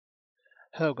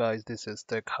Hello guys, this is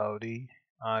Tech Howdy.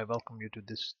 I welcome you to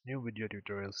this new video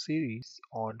tutorial series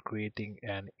on creating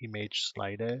an image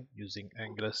slider using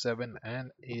Angular 7 and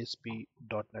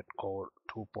ASP.NET Core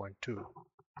 2.2.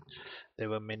 There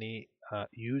were many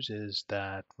users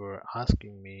that were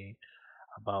asking me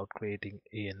about creating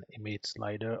an image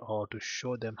slider or to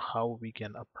show them how we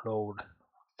can upload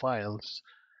files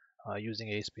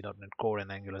using ASP.NET Core and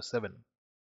Angular 7.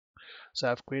 So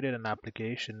I've created an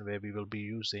application where we will be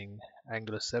using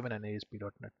Angular 7 and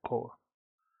ASP.NET Core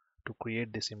to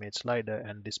create this image slider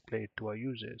and display it to our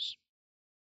users.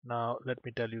 Now let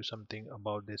me tell you something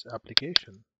about this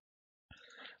application.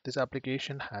 This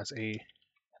application has a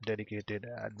dedicated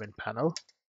admin panel,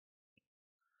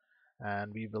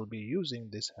 and we will be using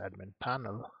this admin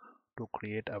panel to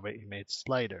create our image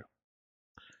slider.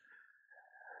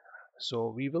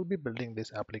 So we will be building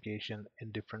this application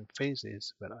in different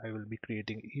phases where I will be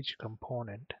creating each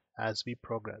component as we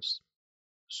progress.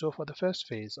 So for the first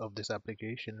phase of this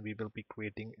application, we will be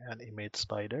creating an image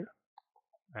slider,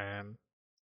 and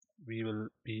we will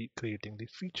be creating the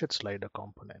featured slider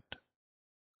component.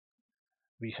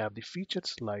 We have the featured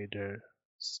slider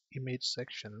image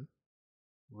section,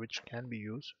 which can be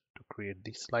used to create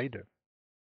the slider.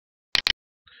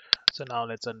 So now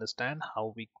let's understand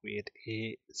how we create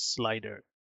a slider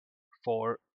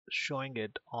for showing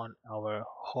it on our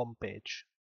home page.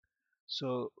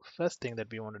 So first thing that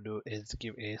we want to do is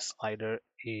give a slider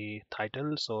a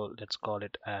title. So let's call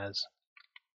it as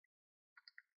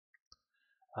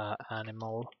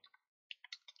animal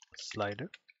slider,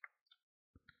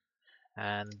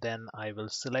 and then I will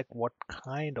select what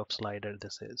kind of slider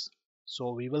this is.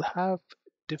 So we will have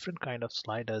different kind of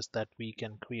sliders that we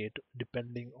can create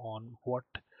depending on what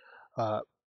uh,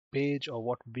 page or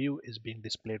what view is being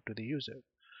displayed to the user.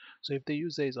 So if the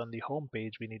user is on the home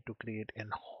page, we need to create an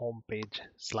home page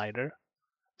slider,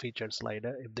 featured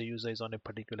slider. If the user is on a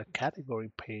particular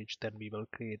category page, then we will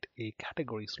create a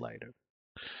category slider.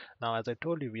 Now, as I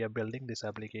told you, we are building this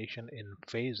application in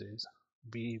phases.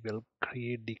 We will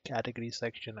create the category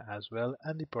section as well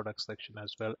and the product section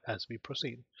as well as we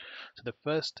proceed. So the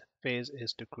first phase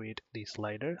is to create the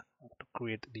slider, to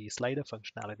create the slider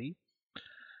functionality.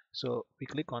 So we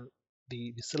click on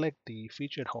we select the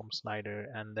featured home slider,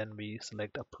 and then we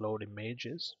select upload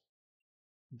images.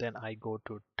 Then I go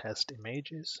to test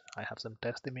images. I have some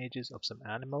test images of some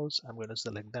animals. I'm going to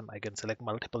select them. I can select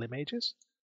multiple images,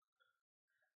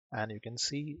 and you can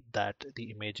see that the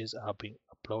images are being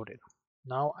uploaded.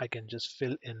 Now I can just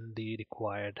fill in the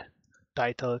required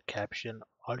title, caption,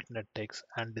 alternate text,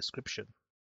 and description.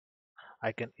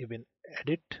 I can even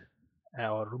edit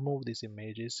or remove these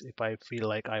images. If I feel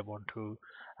like I want to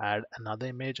add another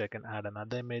image, I can add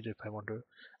another image. If I want to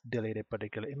delete a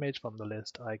particular image from the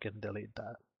list, I can delete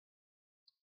that.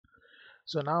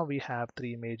 So now we have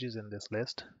 3 images in this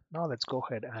list. Now let's go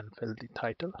ahead and fill the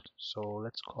title. So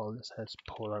let's call this as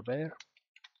polar bear,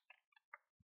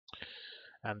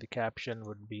 and the caption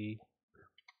would be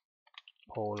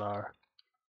polar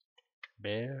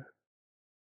bear,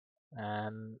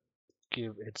 and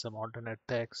give it some alternate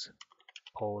text,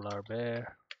 polar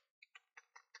bear,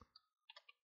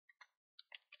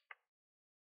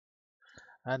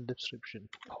 and description,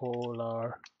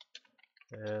 polar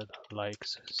bear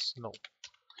likes snow.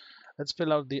 Let's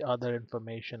fill out the other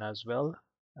information as well,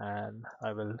 and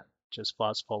I will just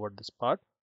fast forward this part.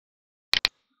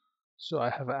 So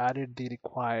I have added the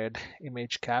required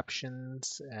image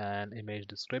captions and image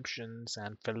descriptions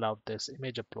and filled out this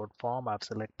image upload form. I've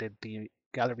selected the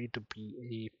gallery to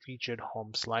be a featured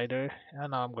home slider,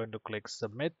 and now I'm going to click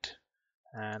submit.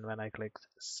 And when I click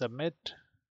submit,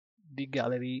 the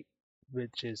gallery,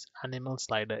 which is animal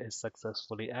slider, is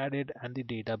successfully added, and the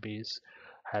database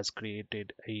has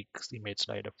created a image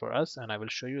slider for us. And I will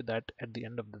show you that at the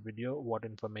end of the video what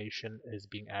information is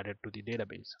being added to the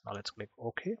database. Now let's click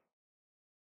OK,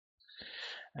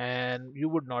 and you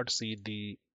would not see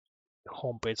the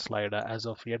homepage slider as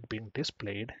of yet being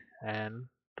displayed. And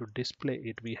to display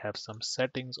it, we have some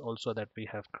settings also that we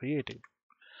have created.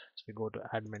 So we go to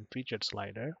admin featured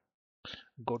slider,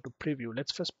 go to preview.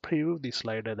 Let's first preview the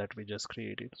slider that we just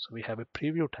created. So we have a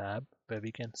preview tab where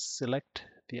we can select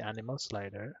the animal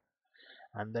slider,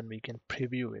 and then we can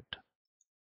preview it.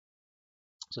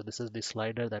 So this is the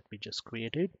slider that we just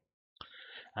created,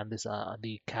 and these are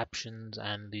the captions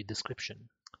and the description.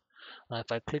 Now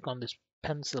if I click on this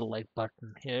pencil like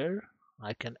button here,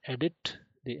 I can edit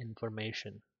the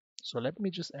information. So let me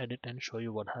just edit and show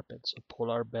you what happens. So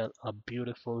polar bear are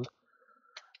beautiful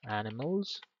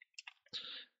animals.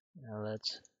 Now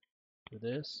let's do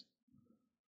this.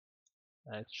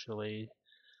 Actually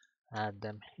add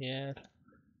them here.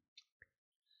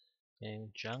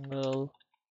 king jungle,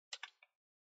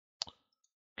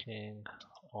 king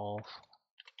of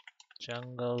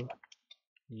jungle,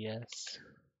 yes.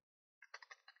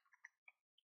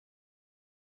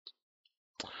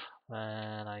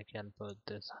 And I can put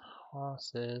this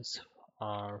horses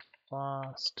are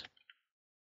fast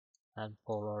and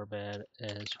polar bear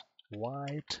is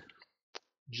white.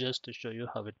 Just to show you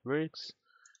how it works,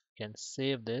 you can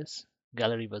save this.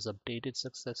 Gallery was updated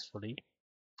successfully.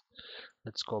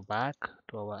 Let's go back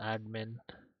to our admin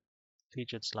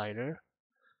featured slider,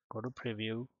 go to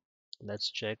preview. Let's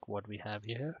check what we have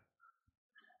here,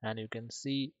 and you can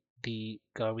see the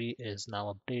query is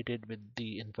now updated with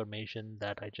the information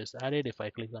that I just added. If I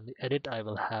click on the edit, I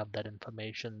will have that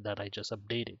information that I just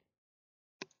updated.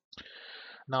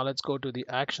 Now let's go to the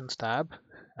actions tab,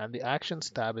 and the actions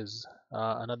tab is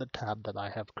another tab that I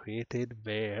have created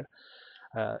where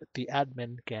the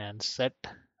admin can set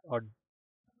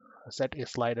a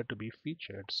slider to be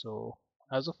featured. So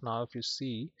as of now, if you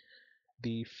see,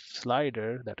 the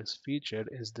slider that is featured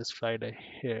is this slider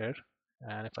here,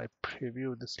 and if I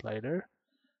preview the slider,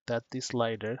 that's the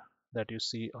slider that you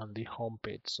see on the home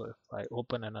page. So if I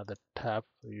open another tab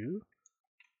for you,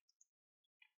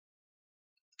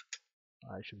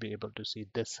 I should be able to see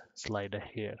this slider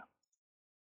here,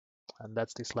 and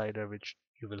that's the slider which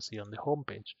you will see on the home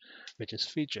page, which is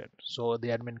featured, so the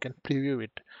admin can preview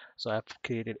it. So I've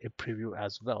created a preview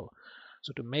as well.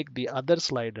 So to make the other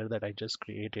slider that I just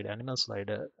created, animal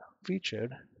slider,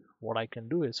 featured, what I can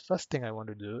do is, first thing I want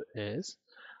to do is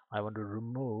I want to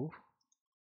remove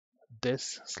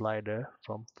this slider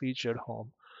from featured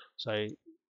home. So I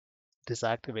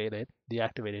deactivate it,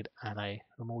 deactivate it, and I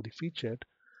remove the featured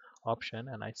option,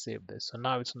 and I save this. So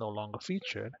now it's no longer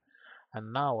featured.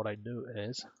 And now what I do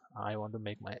is I want to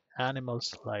make my animal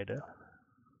slider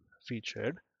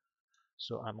featured.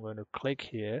 So I'm going to click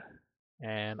here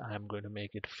and I'm going to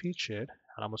make it featured,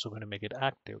 and I'm also going to make it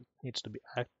active. It needs to be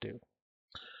active.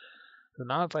 So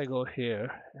now if I go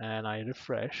here and I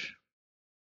refresh,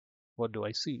 what do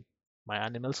I see? My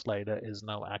animal slider is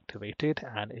now activated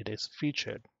and it is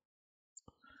featured.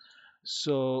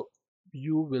 So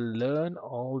you will learn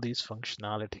all these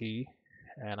functionality,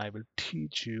 and I will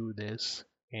teach you this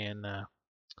in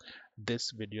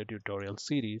this video tutorial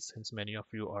series, since many of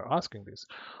you are asking this.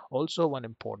 Also, one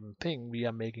important thing, we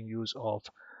are making use of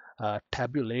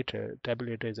Tabulator.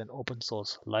 Tabulator is an open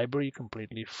source library,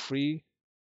 completely free.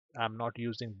 I'm not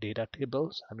using data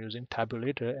tables, I'm using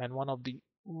Tabulator, and one of the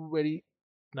very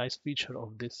nice feature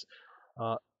of this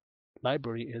uh,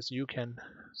 library is you can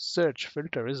search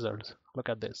filter results. Look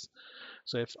at this.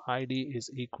 So if ID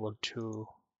is equal to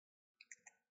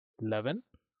 11,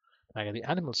 I get the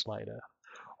animal slider.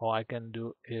 Or I can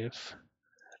do if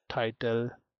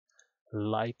title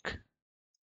like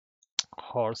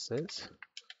horses.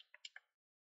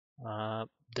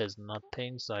 There's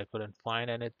nothing, so I couldn't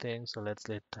find anything. So let's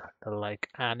let like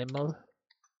animal.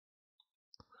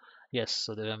 Yes,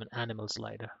 so there's an animal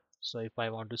slider. So if I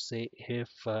want to say if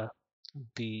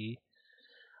the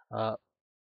uh,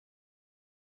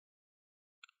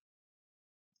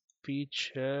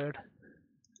 featured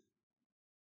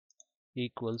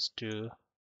equals to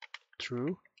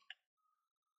true,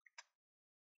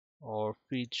 or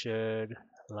featured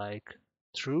like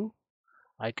true,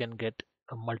 I can get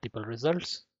multiple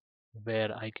results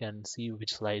where I can see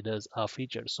which sliders are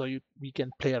featured. So we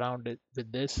can play around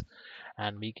with this,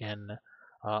 and we can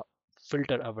uh,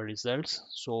 filter our results.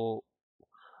 So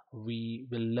we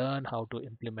will learn how to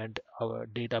implement our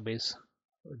database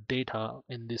data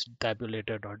in this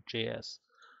tabulator.js.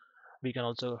 We can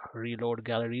also reload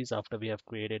galleries after we have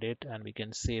created it, and we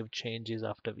can save changes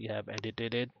after we have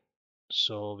edited it.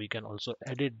 So we can also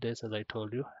edit this, as I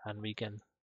told you, and we can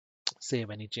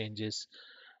save any changes.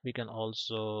 We can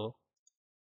also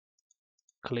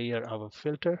clear our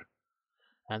filter,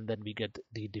 and then we get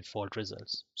the default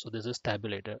results. So this is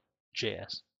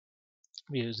Tabulator.js.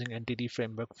 We're using Entity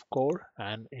Framework Core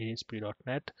and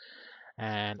ASP.NET,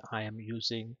 and I am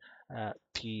using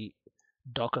the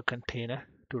Docker container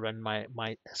to run my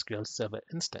MySQL Server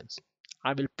instance.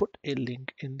 I will put a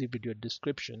link in the video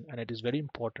description, and it is very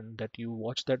important that you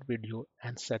watch that video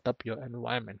and set up your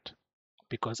environment,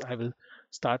 because I will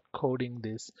start coding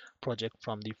this project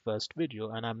from the first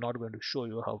video, and I'm not going to show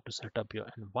you how to set up your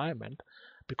environment,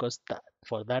 because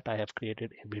for that I have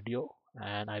created a video,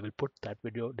 and I will put that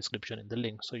video description in the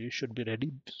link. So you should be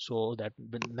ready, so that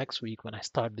next week when I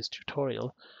start this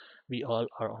tutorial, we all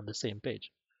are on the same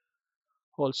page.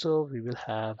 Also, we will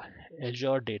have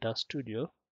Azure Data Studio.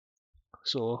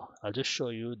 So I'll just show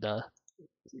you the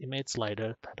image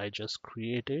slider that I just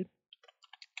created.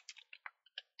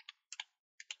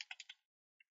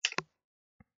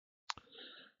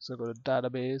 So go to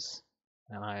database,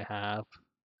 and I have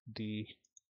the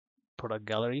product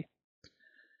gallery,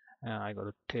 and I go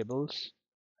to tables,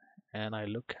 and I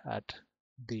look at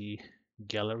the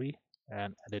gallery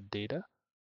and edit data,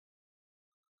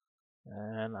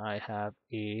 and I have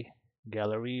a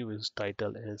gallery whose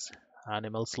title is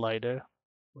animal slider,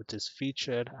 which is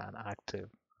featured and active.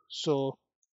 So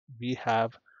we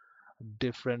have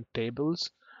different tables,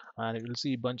 and you will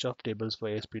see a bunch of tables for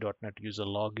ASP.NET user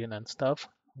login and stuff,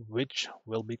 which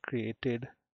will be created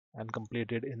and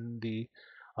completed in the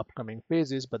upcoming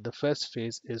phases. But the first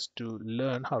phase is to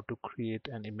learn how to create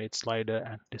an image slider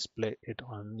and display it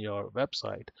on your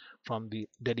website from the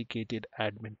dedicated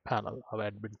admin panel. Our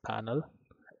admin panel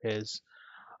is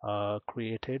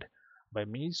created by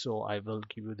me, so I will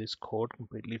give you this code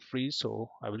completely free.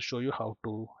 So I will show you how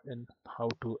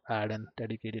to add an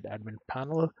dedicated admin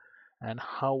panel and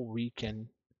how we can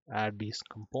add these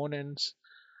components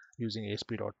using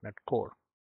ASP.NET Core.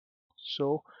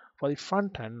 So for the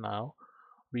front end now,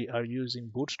 we are using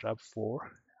Bootstrap 4,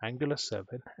 Angular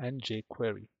 7, and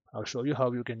jQuery. I'll show you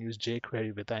how you can use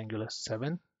jQuery with Angular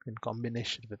 7 in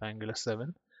combination with Angular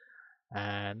 7,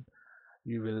 and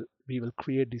we will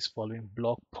create these following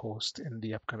blog posts in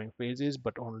the upcoming phases,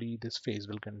 but only this phase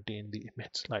will contain the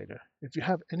image slider. If you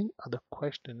have any other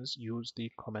questions, use the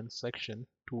comment section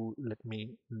to let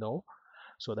me know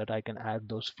so that I can add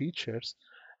those features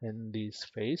in this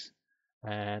phase.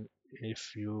 And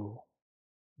if you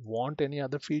want any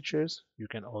other features, you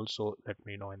can also let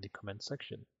me know in the comment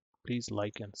section. Please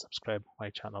like and subscribe my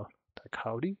channel Tech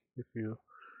Howdy if you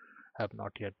have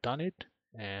not yet done it.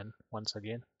 And once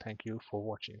again, thank you for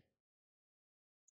watching.